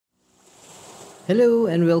Hello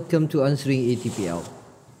and welcome to Answering ATPL.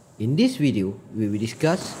 In this video, we will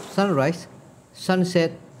discuss sunrise,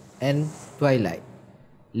 sunset and twilight.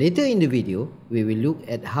 Later in the video, we will look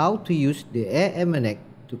at how to use the Almanac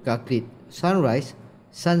to calculate sunrise,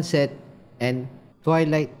 sunset and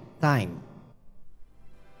twilight time.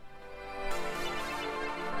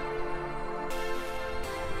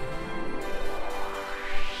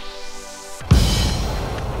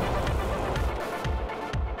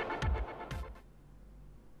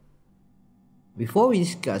 Before we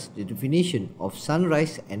discuss the definition of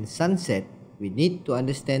sunrise and sunset, we need to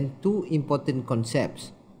understand two important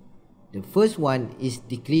concepts. The first one is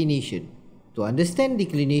declination. To understand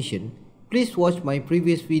declination, please watch my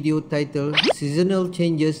previous video titled Seasonal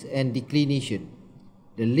Changes and Declination.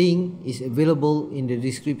 The link is available in the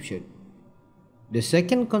description. The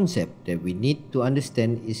second concept that we need to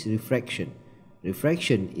understand is refraction.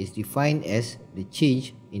 Refraction is defined as the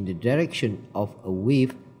change in the direction of a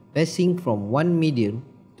wave passing from one medium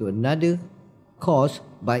to another caused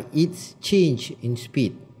by its change in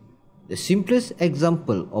speed. The simplest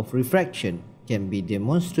example of refraction can be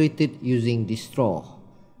demonstrated using the straw.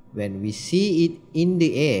 When we see it in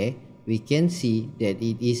the air, we can see that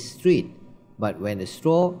it is straight, but when the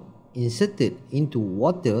straw inserted into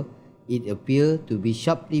water, it appears to be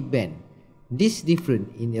sharply bent. This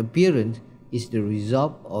difference in appearance is the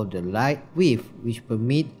result of the light wave which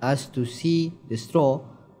permit us to see the straw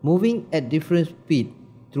moving at different speed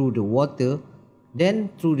through the water than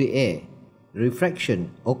through the air.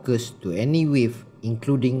 Refraction occurs to any wave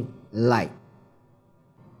including light.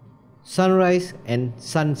 Sunrise and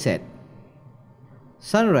sunset.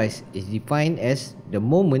 Sunrise is defined as the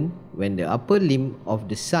moment when the upper limb of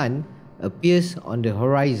the sun appears on the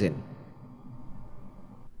horizon.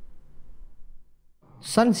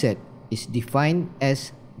 Sunset is defined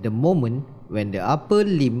as the moment when the upper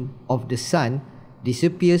limb of the sun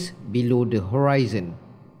disappears below the horizon.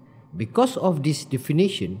 Because of this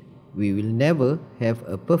definition, we will never have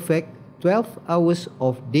a perfect 12 hours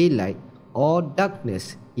of daylight or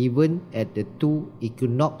darkness even at the two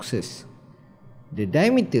equinoxes. The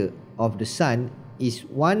diameter of the sun is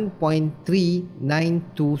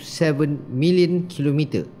 1.3927 million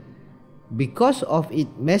kilometers. Because of its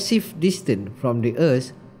massive distance from the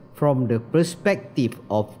Earth, from the perspective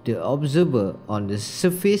of the observer on the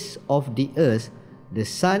surface of the Earth, the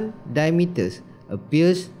sun diameter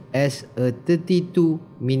appears as a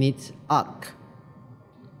 32-minute arc.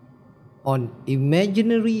 On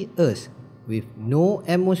imaginary Earth with no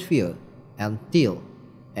atmosphere until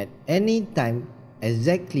at any time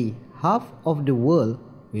exactly half of the world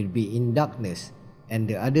will be in darkness and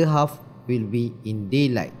the other half will be in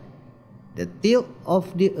daylight. The tilt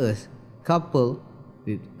of the Earth coupled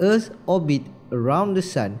with Earth's orbit around the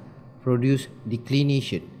sun produce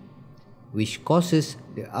declination, which causes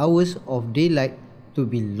the hours of daylight to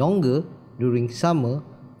be longer during summer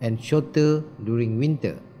and shorter during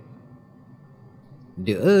winter.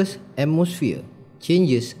 The Earth's atmosphere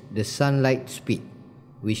changes the sunlight speed,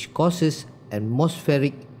 which causes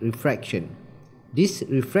atmospheric refraction. This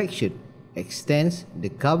refraction extends the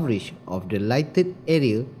coverage of the lighted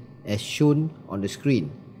area as shown on the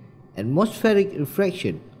screen. Atmospheric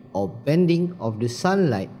refraction or bending of the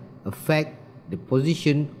sunlight affects the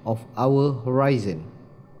position of our horizon.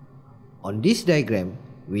 On this diagram,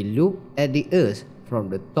 we look at the Earth from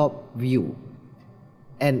the top view.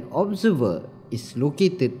 An observer is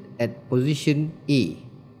located at position A.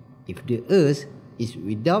 If the Earth is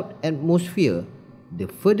without atmosphere, the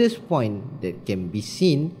furthest point that can be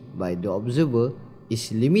seen by the observer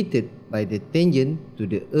is limited by the tangent to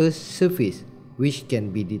the Earth's surface, which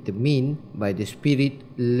can be determined by the spirit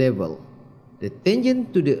level. The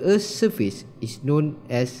tangent to the Earth's surface is known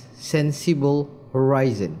as sensible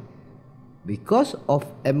horizon. Because of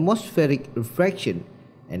atmospheric refraction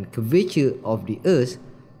and curvature of the Earth,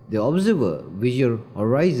 the observer visual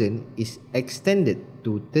horizon is extended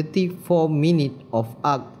to 34 minutes of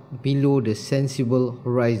arc below the sensible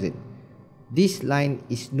horizon. This line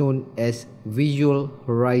is known as visual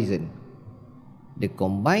horizon. The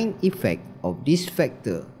combined effect of this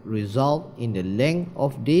factor result in the length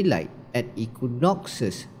of daylight at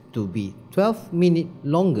equinoxes to be 12 minutes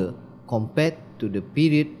longer compared to the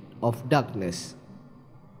period of darkness.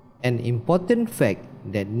 An important fact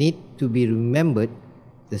that needs to be remembered,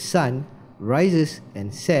 the sun rises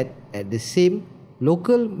and sets at the same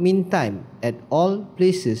local mean time at all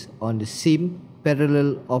places on the same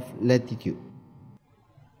parallel of latitude.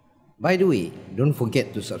 By the way, don't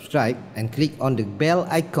forget to subscribe and click on the bell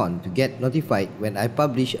icon to get notified when I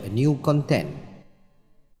publish a new content.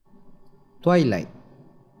 Twilight.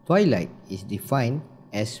 Twilight is defined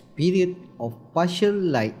as period of partial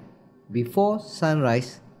light before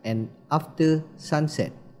sunrise and after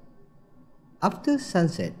sunset. After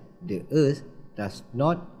sunset, the Earth does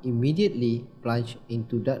not immediately plunge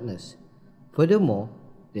into darkness. Furthermore,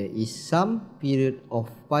 there is some period of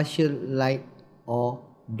partial light or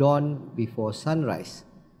dawn before sunrise.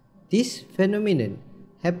 This phenomenon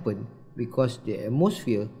happens because the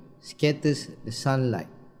atmosphere scatters the sunlight.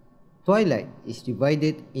 Twilight is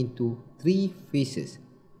divided into three phases: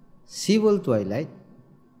 civil twilight,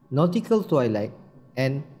 nautical twilight,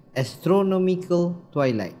 and astronomical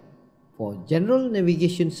twilight. For general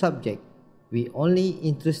navigation subject, we only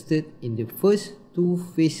interested in the first two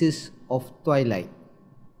phases of twilight.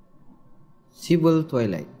 Civil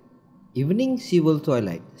twilight. Evening civil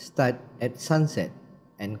twilight starts at sunset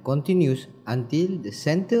and continues until the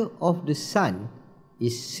center of the sun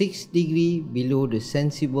is 6 degrees below the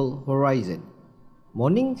sensible horizon.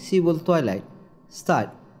 Morning civil twilight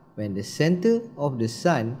starts when the center of the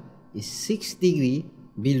sun is 6 degrees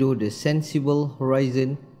below the sensible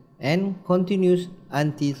horizon and continues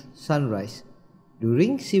until sunrise.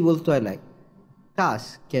 During civil twilight,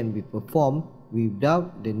 tasks can be performed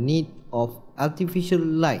without the need of artificial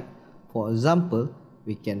light. For example,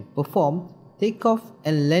 we can perform takeoff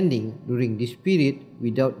and landing during this period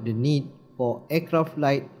without the need for aircraft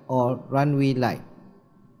light or runway light.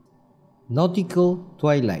 Nautical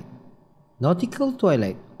twilight. Nautical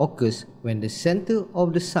twilight occurs when the center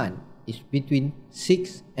of the sun is between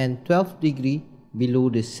 6 and 12 degrees below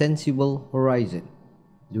the sensible horizon.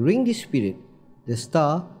 During this period, the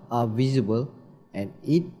stars are visible and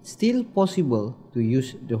it's still possible to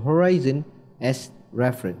use the horizon as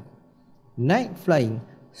reference. Night flying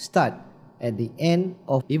starts at the end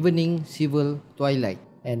of evening civil twilight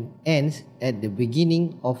and ends at the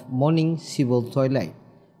beginning of morning civil twilight.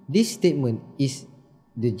 This statement is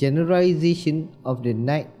the generalization of the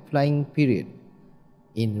night flying period.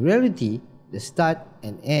 In reality, the start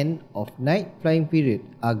and end of night flying period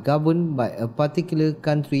are governed by a particular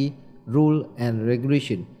country, rule and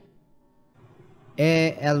regulation.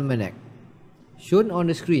 Air Almanac. Shown on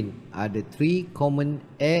the screen are the three common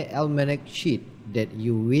Air Almanac sheets that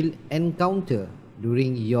you will encounter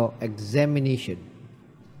during your examination.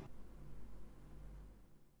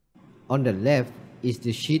 On the left is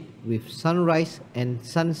the sheet with sunrise and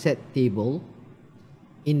sunset table.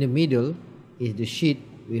 In the middle is the sheet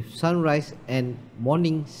with sunrise and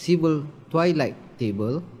morning civil twilight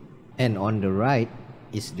table, and on the right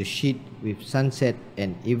is the sheet with sunset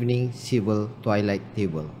and evening civil twilight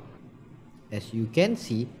table. As you can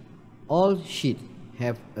see, all sheets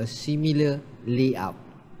have a similar layout.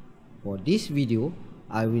 For this video,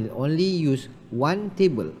 I will only use one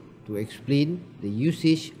table to explain the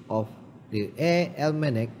usage of the Air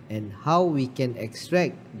Almanac and how we can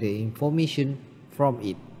extract the information from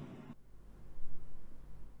it.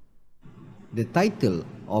 The title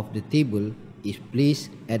of the table is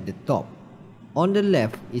placed at the top. On the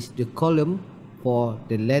left is the column for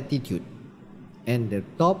the latitude, and the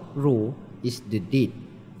top row is the date,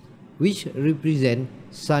 which represent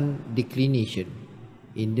sun declination.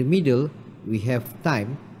 In the middle, we have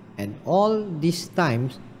time, and all these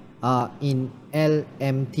times are in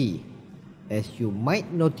LMT. As you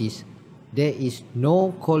might notice, there is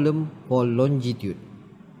no column for longitude.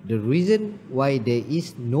 The reason why there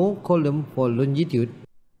is no column for longitude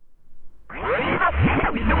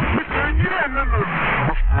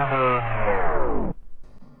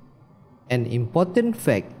an important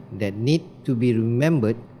fact that need to be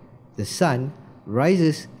remembered: the sun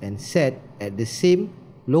rises and sets at the same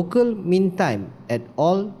local mean time at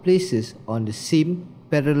all places on the same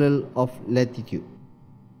parallel of latitude.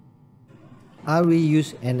 I will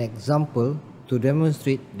use an example to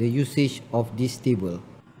demonstrate the usage of this table.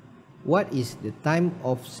 What is the time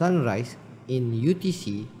of sunrise in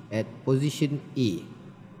UTC at position A?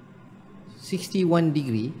 61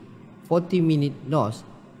 degree, 40 minute north,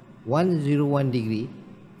 101 degree,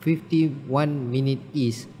 51 minute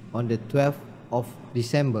east on the 12th of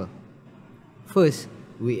December. First,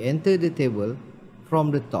 we enter the table from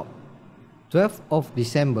the top. 12th of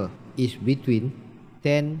December is between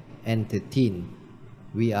 10 and 13.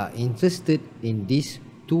 We are interested in these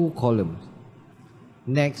two columns.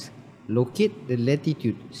 Next, locate the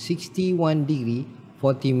latitude 61 degree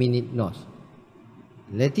 40 minute north.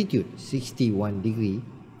 Latitude 61 degree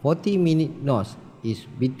 40 minute north is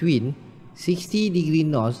between 60 degree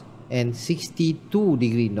north and 62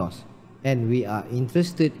 degree north, and we are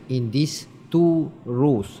interested in these two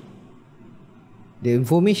rows. The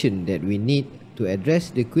information that we need to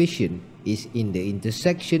address the question is in the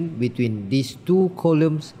intersection between these two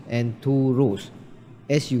columns and two rows.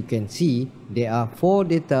 As you can see, there are 4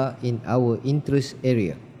 data in our interest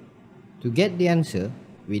area. To get the answer,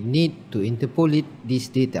 we need to interpolate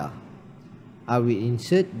this data. I will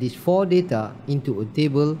insert these 4 data into a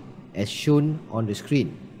table as shown on the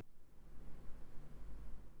screen.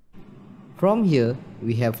 From here,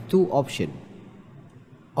 we have 2 options.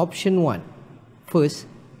 Option 1. First,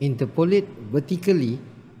 interpolate vertically,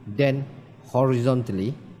 then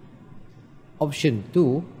horizontally. Option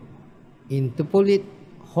 2. Interpolate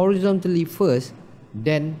horizontally first,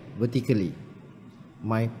 then vertically.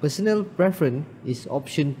 My personal preference is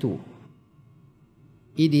option 2.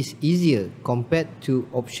 It is easier compared to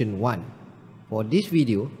option 1. For this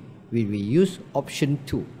video, we will use option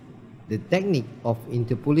 2. The technique of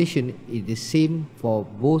interpolation is the same for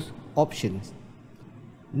both options.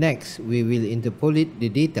 Next, we will interpolate the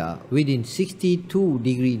data within 62°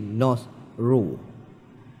 north row.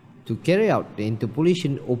 To carry out the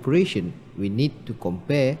interpolation operation, we need to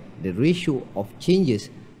compare the ratio of changes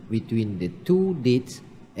between the 2 dates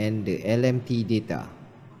and the LMT data,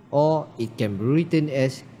 or it can be written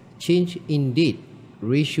as change in date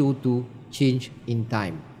ratio to change in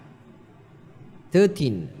time.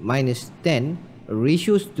 13 minus 10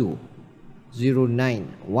 ratios to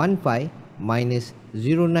 0915 minus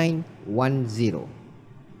 0910.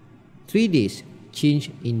 3 days change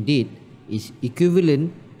in date is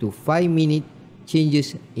equivalent to 5-minute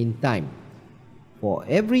changes in time. For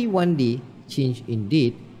every 1 day change in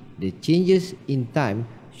date, the changes in time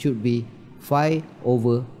should be 5/3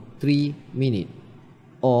 minutes,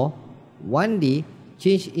 or 1 day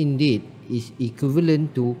change in date is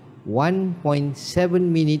equivalent to 1.7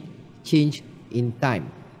 minute change in time.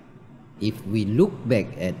 If we look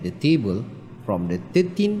back at the table from the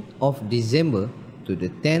 13th of December to the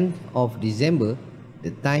 10th of December, the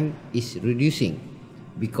time is reducing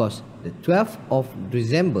because the 12th of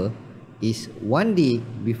December is 1 day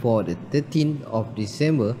before the 13th of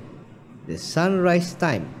December. The sunrise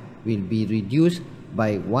time will be reduced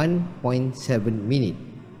by 1.7 minutes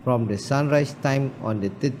from the sunrise time on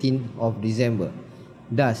the 13th of December.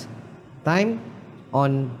 Thus, time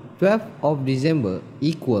on 12th of December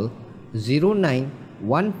equal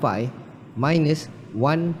 0915 minus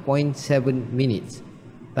 1.7 minutes.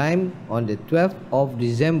 Time on the 12th of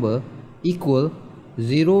December equal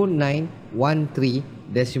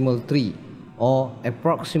 0913.3 or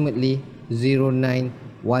approximately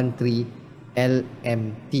 0913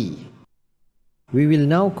 LMT. We will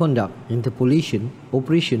now conduct interpolation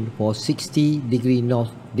operation for 60°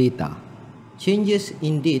 north data. Changes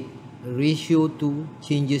in date ratio to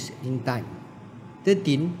changes in time.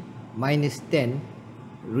 13 minus 10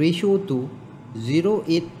 ratio to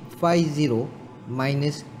 0850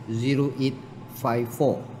 minus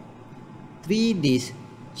 0854. 3 days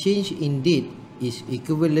change in date is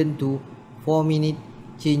equivalent to 4-minute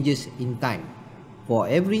changes in time. For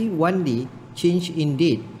every 1 day change in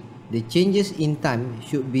date, the changes in time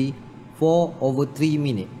should be 4/3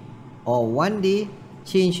 minutes, or 1 day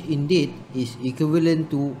change in date is equivalent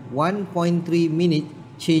to 1.3 minute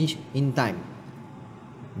change in time.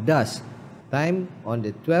 Thus, time on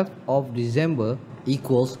the 12th of December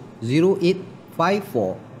equals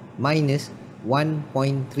 0854 minus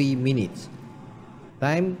 1.3 minutes.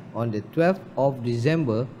 Time on the 12th of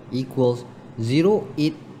December equals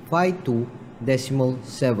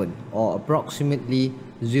 0852.7 or approximately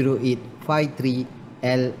 0853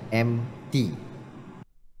 LMT.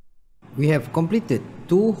 We have completed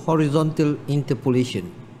 2 horizontal interpolation.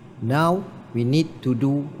 Now we need to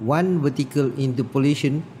do 1 vertical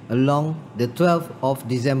interpolation along the 12th of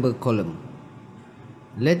December column.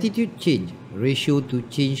 Latitude change ratio to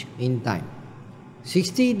change in time.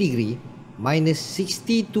 60° minus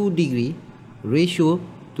 62° ratio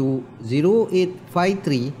to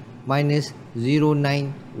 0853 minus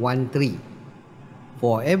 0913.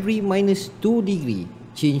 For every minus 2°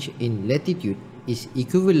 change in latitude is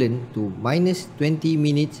equivalent to minus 20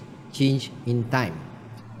 minutes change in time.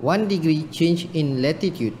 1 degree change in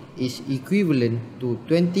latitude is equivalent to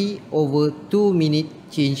 20/2 minute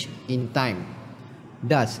change in time.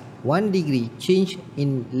 Thus, 1 degree change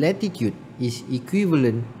in latitude is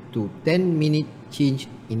equivalent to 10 minute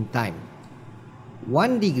change in time.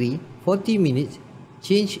 1 degree 40 minutes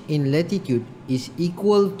change in latitude is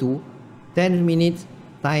equal to 10 minutes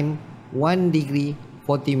time 1 degree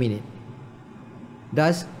 40 minutes.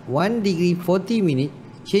 Thus, 1 degree 40 minutes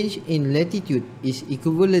change in latitude is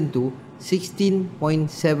equivalent to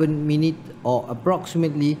 16.7 minutes or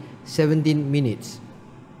approximately 17 minutes.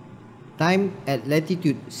 Time at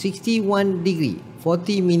latitude 61 degree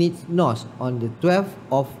 40 minutes north on the 12th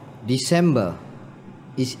of December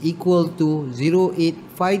is equal to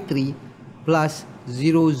 0853 plus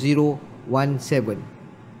 0017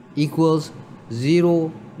 equals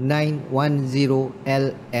 0910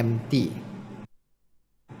 LMT.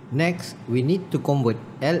 Next, we need to convert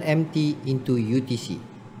LMT into UTC.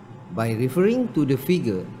 By referring to the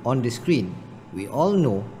figure on the screen, we all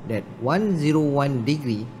know that 101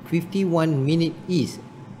 degree 51 minute east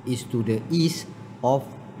is to the east of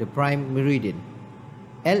the prime meridian.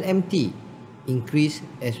 LMT increase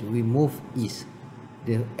as we move east.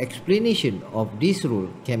 The explanation of this rule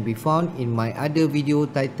can be found in my other video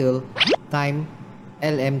titled Time,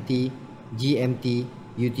 LMT, GMT,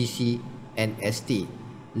 UTC and ST.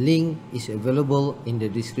 Link is available in the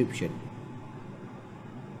description.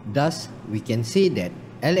 Thus, we can say that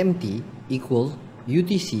LMT equals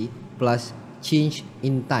UTC plus change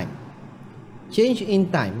in time. Change in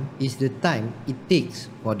time is the time it takes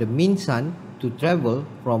for the mean sun to travel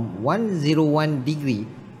from 101 degree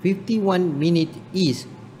 51 minute east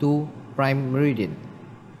to prime meridian.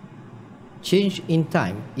 Change in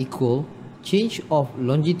time equal change of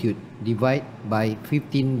longitude divided by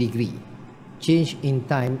 15 degree. Change in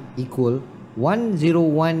time equal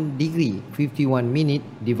 101 degree 51 minute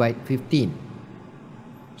divide 15.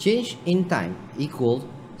 Change in time equals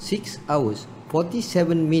 6 hours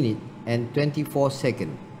 47 minutes and 24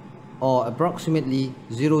 seconds, or approximately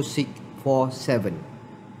 0647.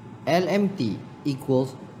 LMT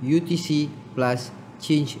equals UTC plus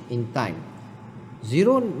change in time.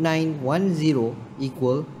 0910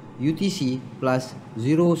 equal UTC plus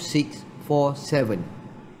 0647.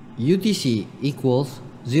 UTC equals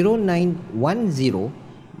 0910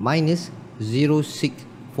 minus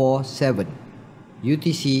 0647.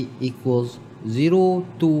 UTC equals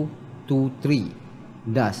 0223.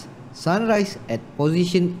 Thus, sunrise at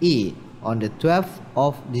position A on the 12th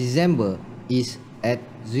of December is at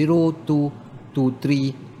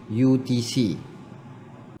 0223 UTC.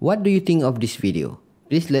 What do you think of this video?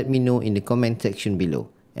 Please let me know in the comment section below.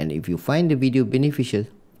 And if you find the video beneficial,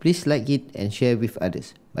 please like it and share with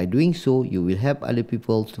others. By doing so, you will help other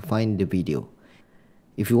people to find the video.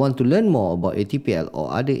 If you want to learn more about ATPL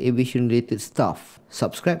or other aviation related stuff,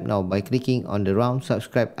 subscribe now by clicking on the round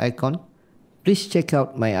subscribe icon. Please check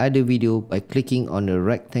out my other video by clicking on the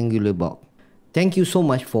rectangular box. Thank you so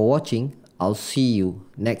much for watching. I'll see you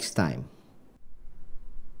next time.